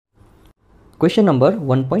Question number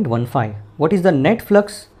 1.15. What is the net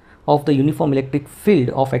flux of the uniform electric field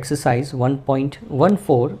of exercise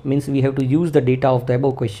 1.14? Means we have to use the data of the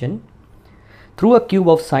above question. Through a cube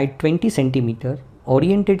of side 20 centimeter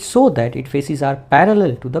oriented so that its faces are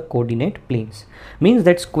parallel to the coordinate planes. Means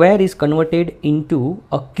that square is converted into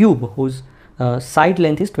a cube whose side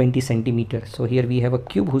length is 20 centimeter. So here we have a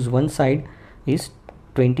cube whose one side is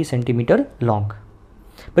 20 centimeter long,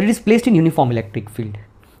 but it is placed in uniform electric field,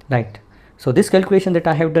 right? So this calculation that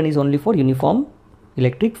I have done is only for uniform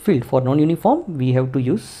electric field. For non-uniform we have to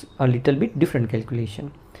use a little bit different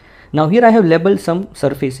calculation. Now here I have labeled some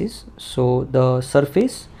surfaces. So the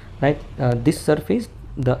surface, right, this surface,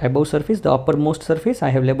 the above surface, the uppermost surface I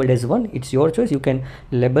have labeled as 1. It's your choice, you can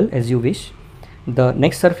label as you wish. The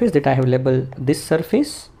next surface that I have labeled this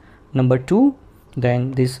surface number 2,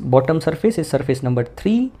 then this bottom surface is surface number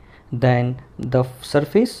 3, then the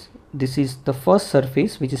surface, this is the first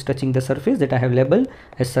surface which is touching the surface that I have labeled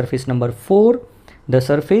as surface number 4, the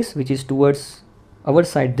surface which is towards our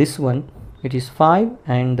side, this one, it is 5,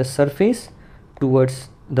 and the surface towards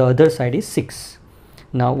the other side is 6.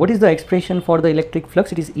 Now what is the expression for the electric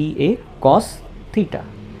flux? It is EA cos theta.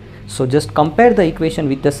 So just compare the equation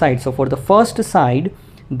with the side. So for the first side,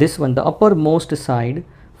 this one, the uppermost side,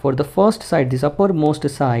 for the first side, this uppermost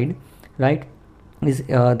side, right, is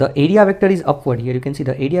the area vector is upward. Here you can see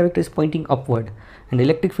the area vector is pointing upward and the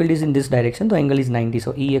electric field is in this direction. The angle is 90.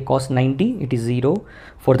 So EA cos 90, it is 0.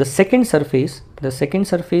 For the second surface, the second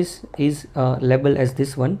surface is labeled as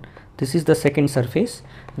this one. This is the second surface,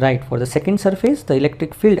 right? For the second surface, the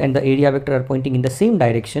electric field and the area vector are pointing in the same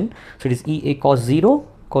direction. So it is EA cos 0.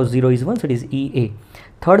 Cos 0 is 1, so it is EA.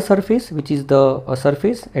 Third surface, which is the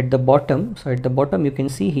surface at the bottom. So at the bottom you can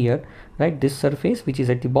see here, right, this surface which is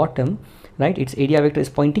at the bottom, right, its area vector is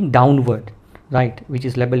pointing downward, right, which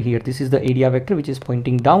is labeled here. This is the area vector which is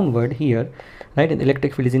pointing downward here, right, and the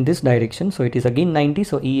electric field is in this direction. So it is again 90,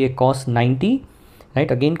 so EA cos 90, right,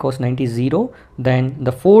 again cos 90 is 0. Then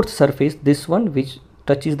the fourth surface, this one which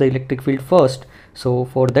touches the electric field first. So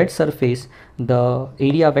for that surface, the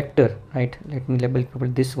area vector, right, let me label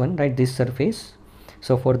this one, right, this surface.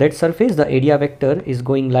 So for that surface, the area vector is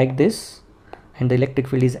going like this and the electric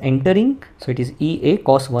field is entering. So it is EA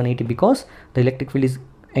cos 180 because the electric field is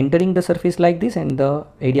entering the surface like this and the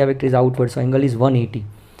area vector is outward. So angle is 180.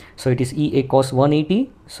 So it is EA cos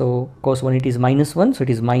 180. So cos 180 is minus 1. So it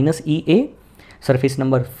is minus EA. Surface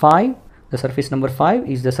number 5. The surface number 5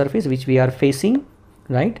 is the surface which we are facing,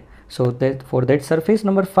 right? So that for that surface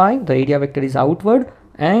number 5, the area vector is outward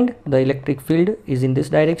and the electric field is in this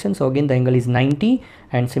direction. So again the angle is 90,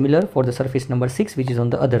 and similar for the surface number 6 which is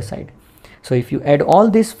on the other side. So if you add all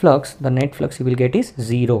this flux, the net flux you will get is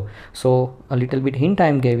 0. So a little bit hint I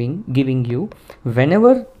am giving you,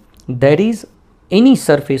 whenever there is any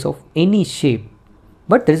surface of any shape,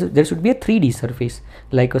 but there should be a 3D surface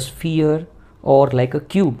like a sphere or like a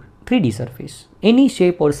cube, 3D surface, any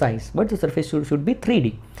shape or size, but the surface should be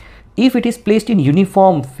 3D. If it is placed in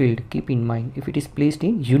uniform field, keep in mind, if it is placed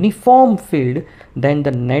in uniform field, then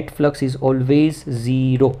the net flux is always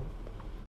 0.